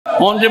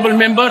Honorable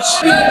members,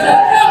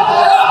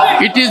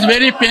 it is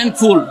very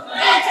painful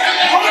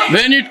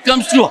when it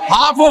comes to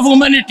half of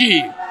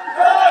humanity,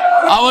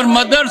 our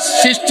mothers,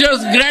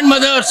 sisters,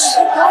 grandmothers,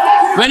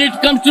 when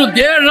it comes to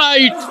their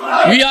right,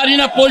 we are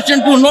in a position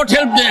to not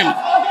help them.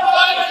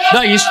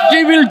 The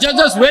history will judge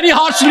us very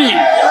harshly.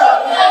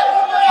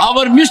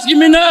 Our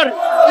misdemeanor,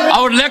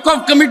 our lack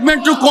of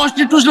commitment to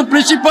constitutional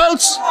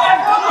principles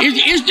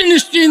is still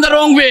history in the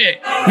wrong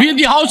way. We,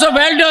 the House of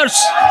Elders,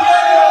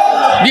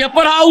 the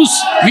upper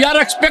house, we are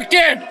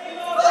expected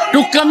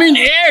to come in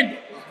aid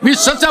with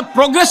such a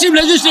progressive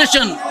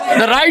legislation.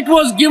 The right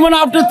was given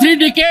after 3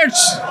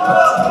 decades.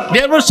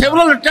 There were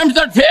several attempts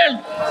that failed.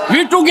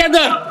 We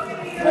together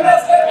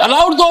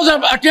allowed those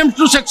attempts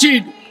to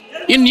succeed.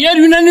 In near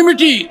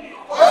unanimity,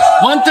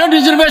 1/3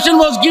 reservation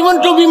was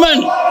given to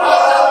women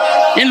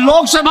in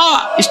Lok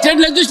Sabha, state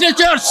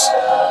legislatures,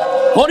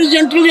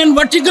 horizontally and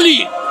vertically.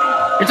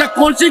 It's a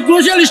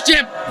consequential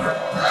step.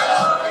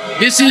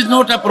 This is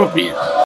not appropriate.